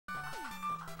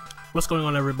What's going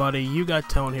on, everybody? You got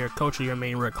Tone here, coach of your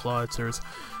main Red Clawiters,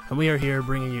 and we are here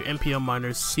bringing you NPL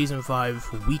Minors Season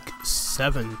 5 Week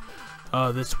 7.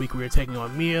 This week we are taking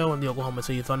on Mio and the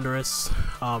OKC Thundurus,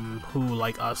 who,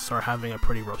 like us, are having a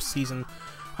pretty rough season.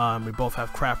 We both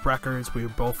have crap records. We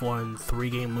both won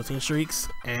 3-game losing streaks,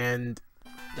 and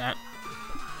that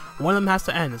one of them has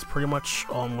to end. It's pretty much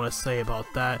all I'm going to say about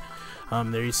that.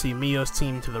 There you see Mio's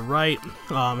team to the right,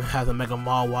 has a Mega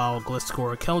Mawile,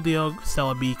 Gliscor, Keldeo,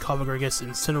 Celebi, Covagrigus,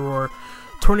 Incineroar,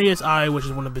 Tornadus Eye, which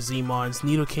is one of the Z-Mons,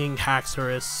 Nidoking,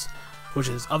 Haxorus, which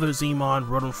is other Z-Mon,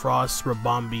 Rotom-Frost,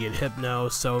 Rabombi, and Hypno.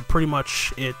 So pretty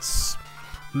much it's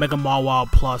Mega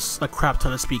Mawile plus a crap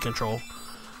ton of speed control.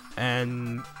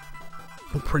 And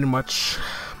pretty much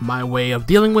my way of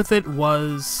dealing with it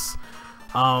was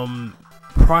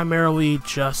primarily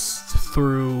just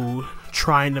through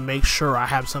trying to make sure I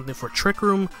have something for Trick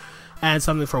Room and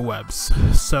something for Webs.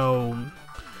 So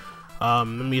let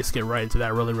me just get right into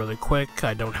that really quick.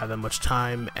 I don't have that much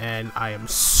time, and I am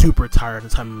super tired at the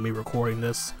time of me recording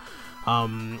this.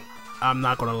 I'm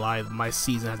not gonna lie, my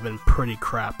season has been pretty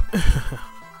crap.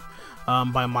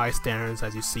 By my standards,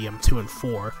 as you see, I'm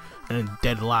 2-4 and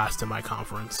dead last in my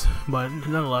conference. But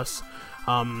nonetheless,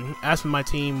 as for my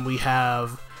team, we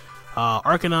have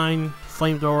Arcanine,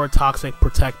 Flamethrower, Toxic,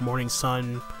 Protect, Morning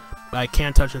Sun. I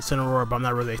can't touch Incineroar, but I'm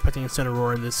not really expecting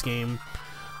Incineroar in this game.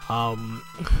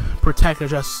 Protect is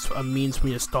just a means for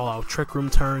me to stall out Trick Room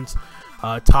turns.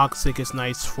 Toxic is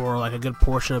nice for like a good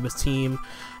portion of his team.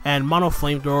 And Mono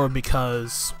Flamethrower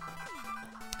because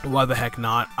why the heck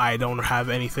not? I don't have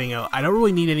anything else. I don't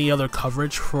really need any other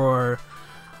coverage for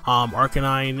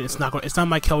Arcanine. It's not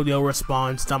my Keldeo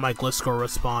response, it's not my Gliscor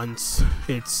response,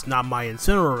 it's not my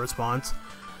Incineroar response,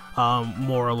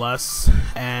 more or less.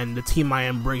 And the team I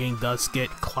am bringing does get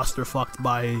clusterfucked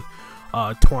by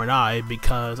Tornai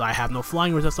because I have no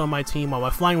Flying Resist on my team. Well, my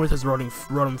Flying Resist is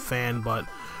Rotom Fan, but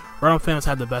Rotom Fan has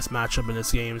had the best matchup in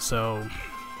this game. So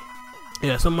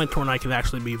yeah, some of my Tornai can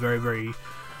actually be very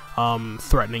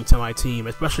threatening to my team,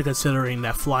 especially considering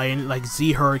that flying like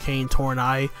Z Hurricane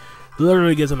Tornai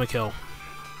literally gives him a kill,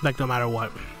 like no matter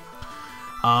what.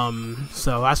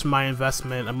 So as for my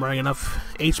investment, I'm running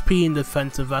enough HP in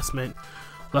defense investment,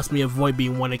 lets me avoid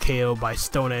being 1-KO by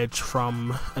Stone Edge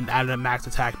from an added max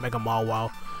attack Mega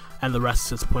Mawile, and the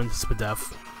rest is put into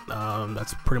Spadef.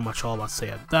 That's pretty much all I'm about to say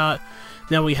at that.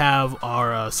 Then we have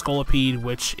our Scolipede,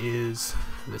 which is,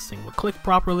 this thing will click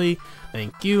properly,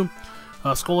 thank you.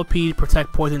 Scolipede,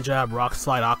 Protect, Poison Jab, Rock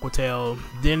Slide, Aqua Tail.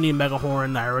 Didn't need Mega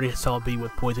Horn, I already Celebi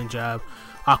with Poison Jab.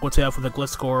 Aqua Tail for the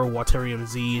Gliscor, Waterium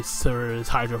Z, Surge,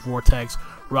 Hydro Vortex,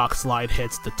 Rock Slide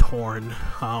hits the Torn.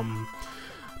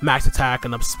 Max Attack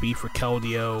and up speed for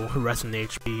Keldeo, rest in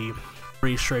HP,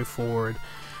 pretty straightforward.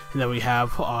 And then we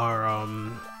have our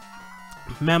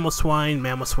Mamoswine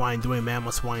doing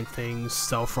Mamoswine things,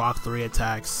 Stealth Rock 3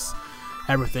 attacks.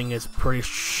 Everything is pretty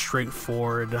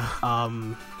straightforward.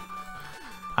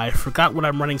 I forgot what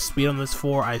I'm running speed on this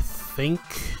for. I think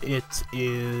it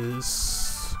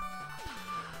is...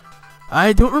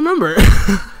 I don't remember.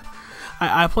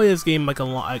 I played this game like a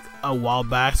while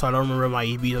back, so I don't remember my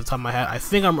EVs off the top of my head. I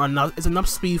think it's enough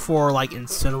speed for like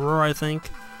Incineroar, I think.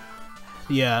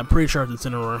 Yeah, I'm pretty sure it's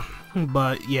Incineroar.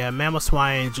 But yeah,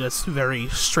 Mamoswine is just very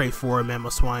straightforward.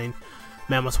 Mamoswine,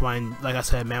 like I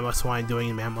said, Mamoswine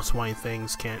doing Mamoswine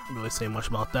things. Can't really say much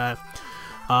about that.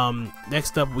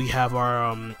 Next up we have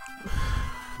our man,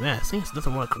 this thing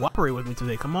doesn't want to cooperate with me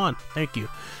today. Come on, thank you.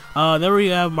 Then we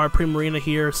have my Primarina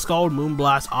here, Scald,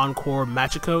 Moonblast, Encore,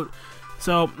 Magicoat.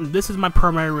 So this is my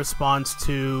primary response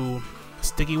to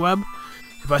Sticky Web.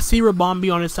 If I see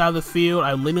Rabombi on his side of the field,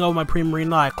 I'm leaning over my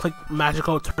Primarina, I click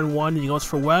Magicoat turn 1 and he goes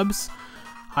for Webs.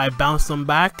 I bounce them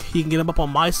back. He can get him up on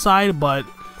my side, but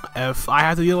if I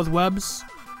have to deal with Webs,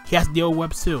 he has to deal with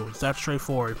Webs too. It's that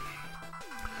straightforward.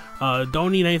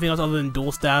 Don't need anything else other than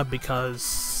Dual Stab because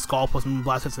Scald plus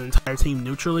Moonblast hits an entire team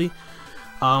neutrally.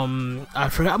 I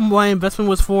forgot what my investment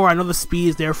was for. I know the speed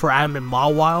is there for Adam and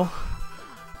Mawile.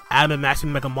 Adam and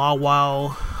Maximum Mega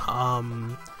Mawile.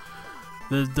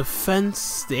 The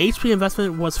defense, the HP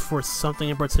investment was for something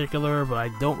in particular, but I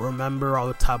don't remember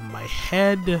off the top of my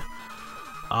head.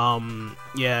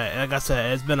 Yeah, like I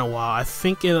said, it's been a while. I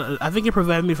think it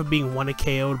prevented me from being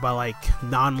 1-KO'd by like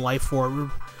non-life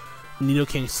form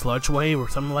Nidoking Sludge Wave or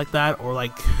something like that, or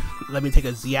like let me take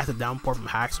a Z-Acid Downpour from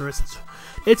Haxorus.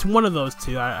 It's one of those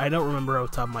two. I don't remember off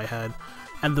the top of my head.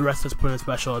 And the rest is put in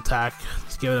special attack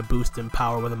to give it a boost in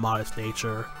power with a modest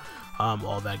nature,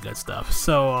 all that good stuff.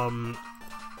 So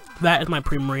that is my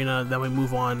Primarina. Then we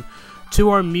move on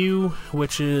to our Mew,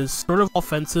 which is sort of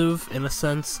offensive in a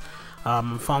sense.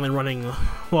 I'm finally running,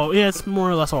 well, yeah, it's more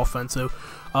or less offensive.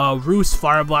 Roost,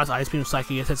 Fire Blast, Ice Beam,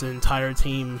 Psychic hits his entire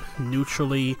team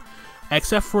neutrally,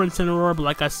 except for Incineroar, but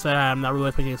like I said, I'm not really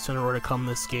expecting Incineroar to come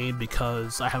this game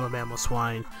because I have a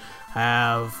Mamoswine, I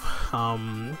have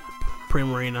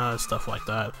Primarina, stuff like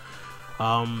that.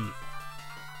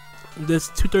 This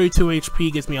 232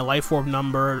 HP gives me a Life Orb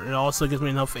number. It also gives me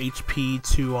enough HP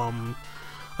to,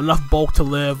 enough bulk to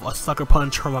live, a Sucker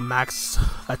Punch from a max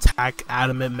attack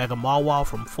Adamant Mega Mawile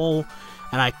from full,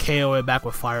 and I KO it back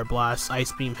with Fire Blast.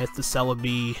 Ice Beam hits the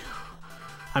Celebi,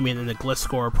 in the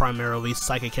Gliscor primarily,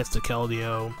 Psychic hits the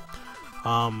Keldeo,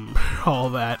 all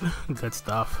that good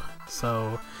stuff.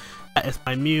 So that is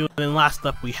my Mew. And then last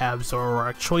up we have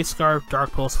Zoroark, Choice Scarf,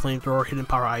 Dark Pulse, Flamethrower, Hidden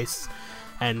Power Ice,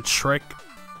 and Trick.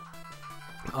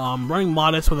 Running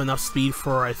Modest with enough speed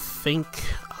for, I think,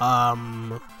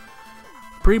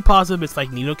 pretty positive it's like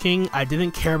Nidoking. I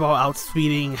didn't care about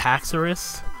outspeeding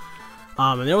Haxorus,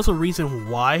 and there was a reason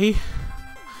why.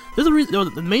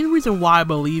 The main reason why I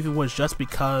believe it was just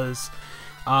because,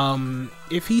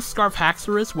 if he Scarf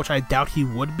Haxorus, which I doubt he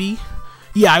would be,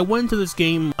 yeah, I went into this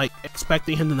game like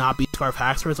expecting him to not be Scarf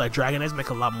Haxorus. Like Dragonite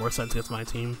make a lot more sense against my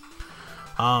team.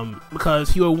 Because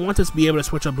he would want us to be able to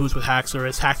switch up boosts with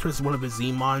Haxorus. Haxorus is one of his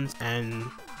Z-Mons, and...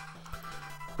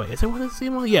 Wait, is it one of his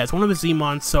Z-Mons? Yeah, it's one of his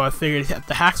Z-Mons, so I figured if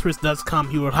the Haxorus does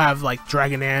come, he would have, like,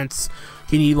 Dragonance.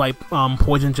 He need, like,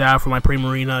 Poison Jab for my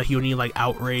Primarina. He would need, like,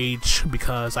 Outrage,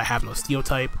 because I have no Steel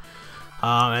type.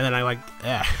 And then I,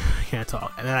 can't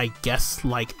talk. And then I guess,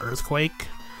 like, Earthquake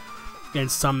in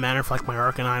some manner for, like, my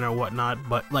Arcanine or whatnot.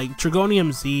 But, like,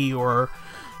 Dragonium Z or...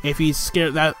 If he's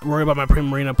scared, worried about my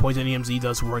Primarina, Poisonium Z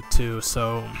does work too.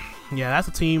 So, yeah, that's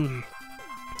a team.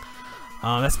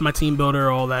 That's my team builder,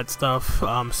 all that stuff.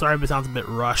 Sorry if it sounds a bit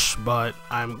rushed, but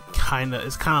it's kind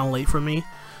of late for me.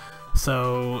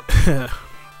 So, that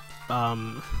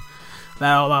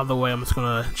all out of the way, I'm just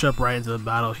gonna jump right into the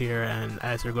battle here. And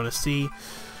as you're gonna see,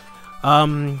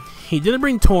 he didn't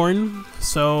bring Torn,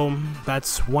 so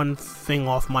that's one thing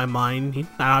off my mind. I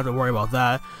don't have to worry about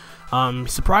that.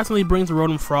 Surprisingly brings the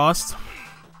Rotom Frost,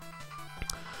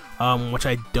 which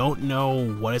I don't know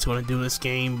what it's going to do in this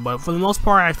game, but for the most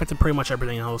part I expected pretty much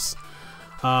everything else.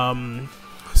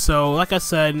 So like I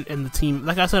said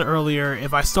earlier,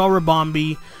 if I saw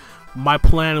Ribombee, my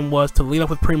plan was to lead up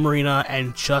with Primarina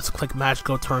and just click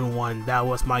Magical turn 1. That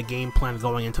was my game plan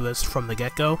going into this from the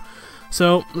get-go.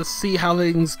 So let's see how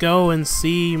things go and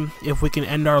see if we can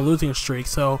end our losing streak.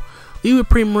 So lead with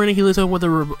Primarina, he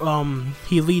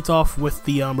leads off with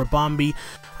the Ribombee.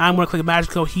 I'm gonna click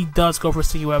Magical. He does go for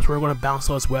Sticky Webs. We're gonna bounce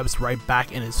those webs right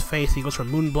back in his face. He goes for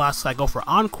Moonblast. I go for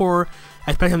Encore.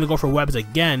 I expect him to go for webs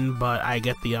again, but I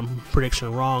get the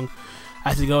prediction wrong.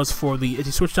 As he goes for as he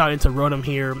switched out into Rotom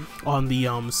here on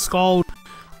the Scald.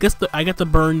 I get the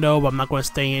burn though, but I'm not going to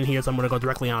stay in here, so I'm going to go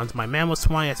directly onto my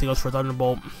Mamoswine. As he goes for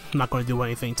Thunderbolt, not going to do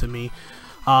anything to me.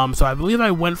 So I believe I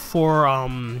went for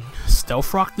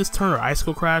Stealth Rock this turn, or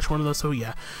Icicle Crash, one of those. So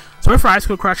yeah, so I went for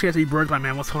Icicle Crash. He has to be burned by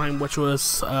Mamoswine, which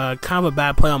was kind of a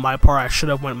bad play on my part. I should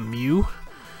have went Mew,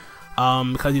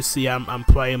 because you see I'm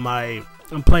playing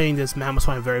this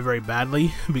Mamoswine very, very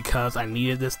badly because I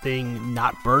needed this thing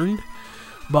not burned.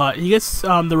 But he gets the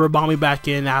Ribombee back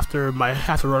in after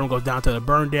Rotom goes down to the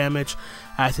burn damage,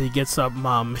 as he gets up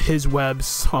his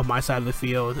webs on my side of the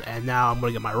field, and now I'm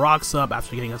going to get my rocks up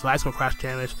after getting his Icicle Crash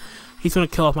damage. He's going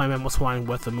to kill off my Mamoswine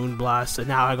with the Moonblast, and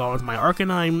now I go into my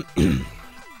Arcanine.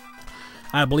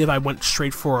 I believe I went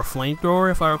straight for a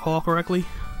Flamethrower, if I recall correctly.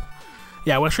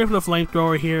 Yeah, I went straight for the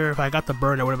Flamethrower here. If I got the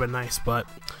burn, it would have been nice, but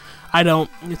I don't.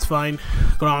 It's fine.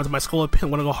 Going on to my Scolipede. I'm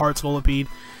going to go hard Scolipede.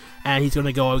 And he's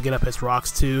gonna go get up his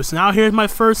rocks too. So now here's my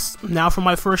first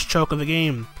choke of the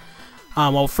game.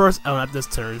 Well, first, not this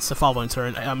turn. It's the following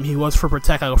turn. He was for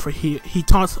Protect. I go for he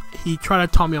tried to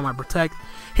taunt me on my Protect.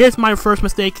 Here's my first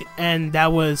mistake, and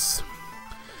that was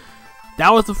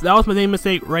my main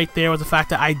mistake right there. Was the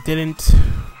fact that I didn't.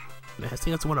 I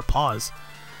think that's want to pause.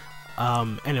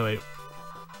 Anyway,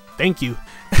 thank you.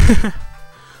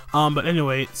 But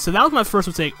anyway, so that was my first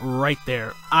mistake right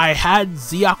there. I had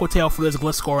Z Aqua Tail for this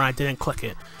Gliscor and I didn't click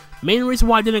it. Main reason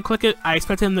why I didn't click it, I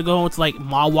expected him to go into like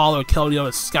Mawile or Keldeo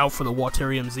to scout for the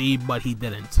Walterium Z, but he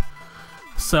didn't.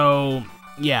 So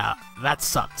yeah, that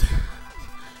sucked.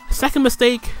 Second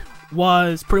mistake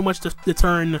was pretty much the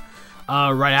turn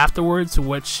right afterwards,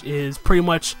 which is pretty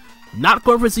much not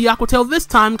going for Z Aqua Tail this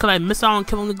time because I missed out on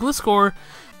killing the Gliscor.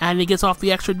 And he gets off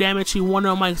the extra damage. He won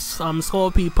on my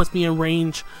Scolipede, puts me in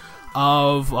range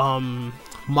of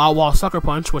Mawile Sucker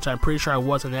Punch, which I'm pretty sure I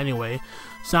wasn't anyway.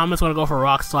 So I'm just going to go for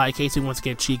Rock Slide in case he wants to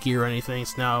get cheeky or anything.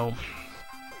 So now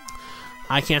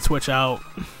I can't switch out.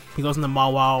 He goes into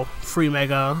Mawa, free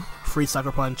Mega, free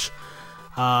Sucker Punch.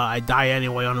 I die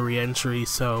anyway on re-entry,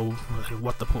 so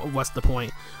what's the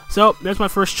point? So there's my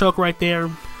first choke right there.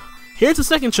 Here's the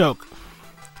second choke.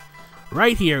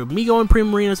 Right here, me going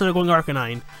Primarina instead of going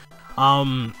Arcanine.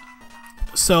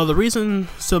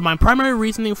 So my primary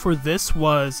reasoning for this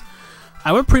was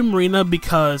I went Primarina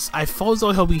because I felt as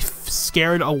though he'll be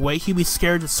scared away. He'd be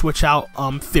scared to switch out,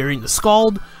 fearing the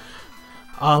Scald.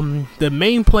 The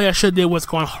main play I should have did was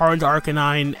going hard into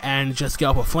Arcanine and just get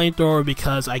up a Flamethrower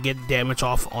because I get damage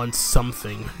off on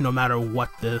something, no matter what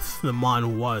the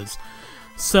mon was.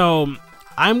 So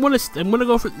I'm gonna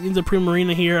go into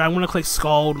Primarina here. I'm gonna click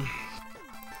Scald,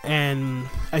 and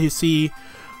as you see,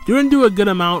 you didn't do a good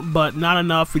amount, but not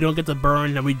enough. We don't get the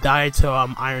burn, and we die to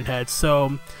Iron Head.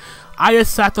 So I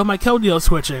just sat on my Keldeo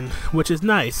switching, which is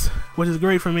nice, which is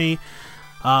great for me.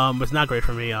 But it's not great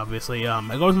for me, obviously. I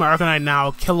go with my Arcanine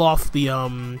now, kill off the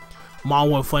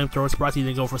Mon with Flamethrower. Surprised he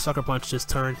didn't go for Sucker Punch this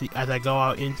turn as I go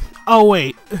out in. Oh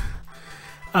wait,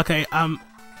 okay. I'm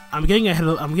getting ahead.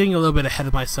 I'm getting a little bit ahead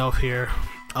of myself here.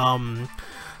 So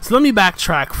let me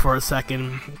backtrack for a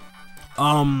second.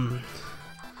 Man,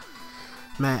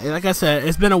 like I said,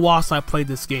 it's been a while since I played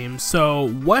this game. So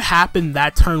what happened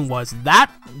that turn was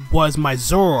my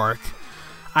Zoroark.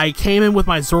 I came in with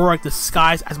my Zoroark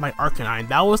disguised as my Arcanine.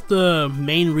 That was the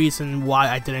main reason why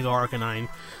I didn't go Arcanine.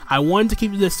 I wanted to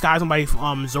keep the disguise on my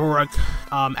Zoroark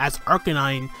as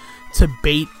Arcanine to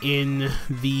bait in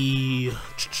the...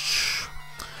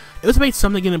 It was to bait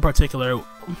something in particular,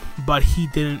 but he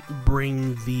didn't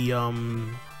bring the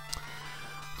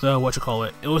it was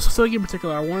something in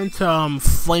particular. I wanted to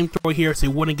Flamethrower here so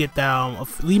he wouldn't get down,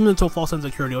 leave him until false sense of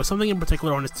security. It was something in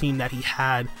particular on his team that he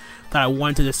had that I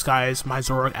wanted to disguise my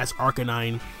Zoroark as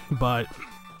Arcanine, but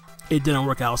it didn't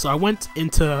work out. So I went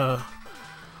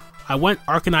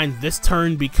Arcanine this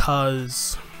turn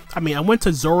because I went to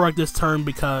Zoroark this turn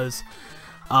because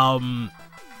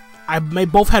they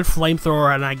both had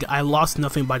Flamethrower, and I lost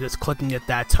nothing by just clicking it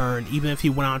that turn. Even if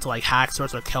he went on to like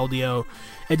Haxorus or Keldeo,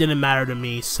 it didn't matter to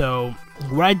me. So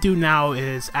what I do now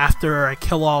is after I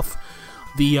kill off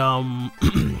the Mawa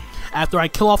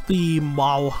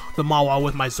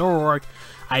with my Zoroark,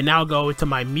 I now go into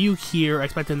my Mew here,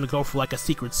 expecting him to go for like a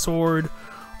Secret Sword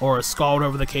or a Scald,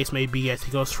 whatever the case may be. As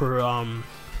he goes for a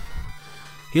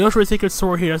Secret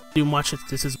Sword here, doesn't do much.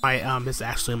 This is my this is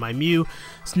actually my Mew.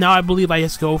 So now I believe I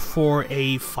just go for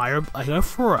a Fire. I go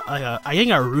for I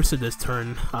think I roosted this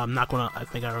turn. I'm not gonna. I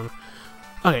think I remember.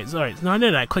 Okay, sorry. No, I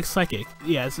didn't. I clicked Psychic.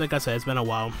 Yeah, it's like I said, it's been a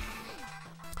while.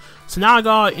 So now I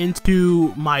go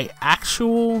into my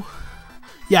actual.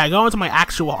 Yeah, I go into my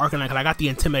actual Arcanine because I got the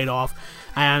Intimidate off,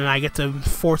 and I get to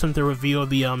force him to reveal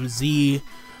the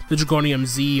the Dragonium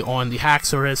Z on the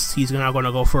Haxorus. He's now going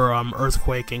to go for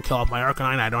Earthquake and kill off my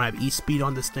Arcanine. I don't have E-Speed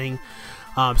on this thing.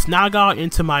 So now I got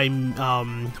into my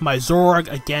my Zoroark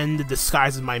again. The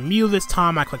disguise is my Mew this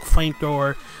time. I click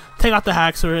Flamethrower, take out the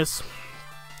Haxorus,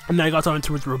 and then I got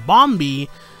into Ribombee,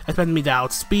 expecting me to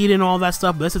outspeed and all that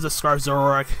stuff. But this is a Scarf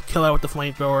Zoroark. Kill it with the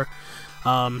Flamethrower.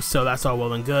 So that's all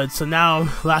well and good. So now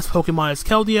last Pokemon is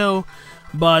Keldeo.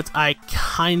 But I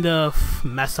kind of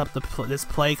mess up this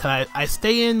play because I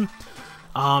stay in,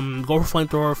 go for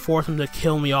Flamethrower, force him to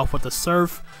kill me off with the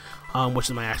Surf, which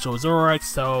is my actual Zoroark.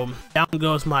 So down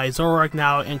goes my Zoroark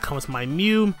now, and comes my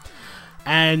Mew,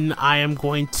 and I am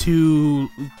going to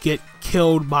get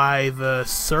killed by the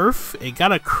Surf. It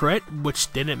got a crit,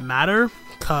 which didn't matter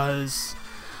because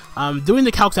doing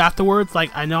the calcs afterwards,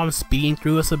 like I know I'm speeding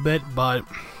through this a bit, but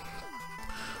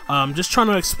just trying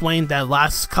to explain that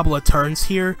last couple of turns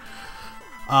here.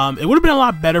 It would have been a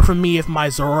lot better for me if my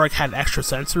Zoroark had extra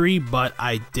sensory, but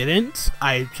I didn't.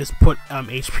 I just put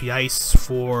HP Ice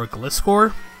for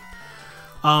Gliscor.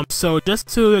 So just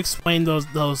to explain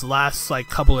those last like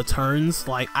couple of turns,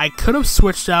 like I could have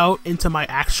switched out into my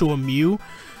actual Mew,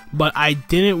 but I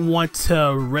didn't want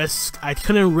to risk. I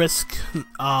couldn't risk.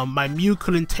 My Mew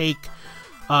couldn't take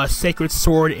Sacred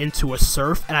Sword into a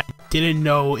Surf, and I didn't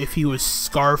know if he was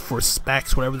Scarf or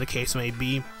Specs, whatever the case may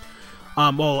be.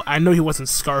 Well, I know he wasn't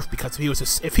Scarf because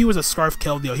if he was a Scarf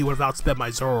Keldeo, he would have outsped my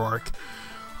Zoroark.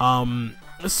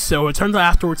 So it turns out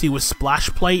afterwards he was Splash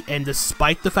Plate, and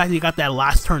despite the fact that he got that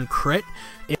last turn crit,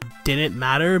 it didn't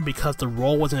matter because the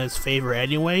roll was in his favor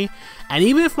anyway. And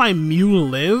even if my Mew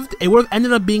lived, it would have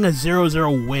ended up being a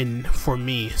 0-0 win for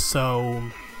me. So,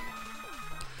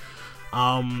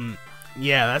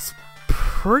 yeah, that's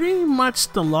pretty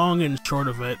much the long and short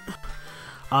of it.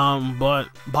 But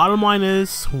bottom line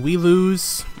is we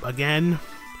lose again.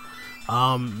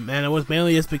 And it was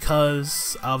mainly just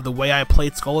because of the way I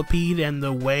played Scolipede and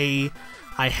the way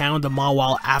I handled the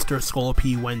Mawile after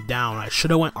Scolipede went down. I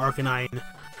should have went Arcanine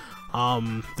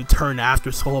the turn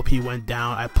after Scolipede went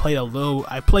down. I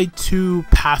played too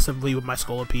passively with my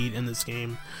Scolipede in this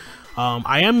game.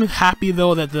 I am happy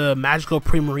though that the Magical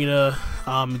Primarina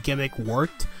gimmick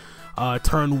worked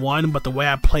turn 1, but the way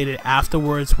I played it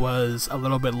afterwards was a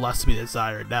little bit less to be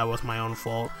desired. That was my own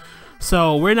fault.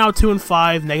 So we're now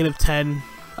 2-5,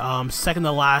 -10, second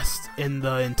to last in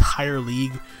the entire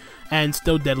league, and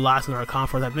still dead last in our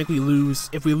conference. I think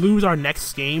if we lose our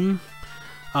next game,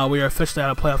 we are officially out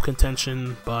of playoff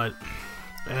contention, but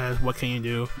what can you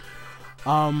do?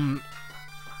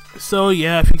 So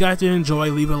yeah, if you guys did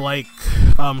enjoy, leave a like,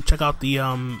 check out the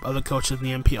other coaches,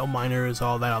 the NPL Minors,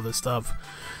 all that other stuff.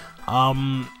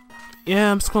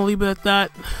 Yeah, I'm just gonna leave it at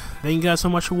that. Thank you guys so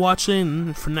much for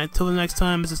watching. Till the next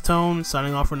time, this is Tone,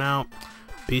 signing off for now.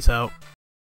 Peace out.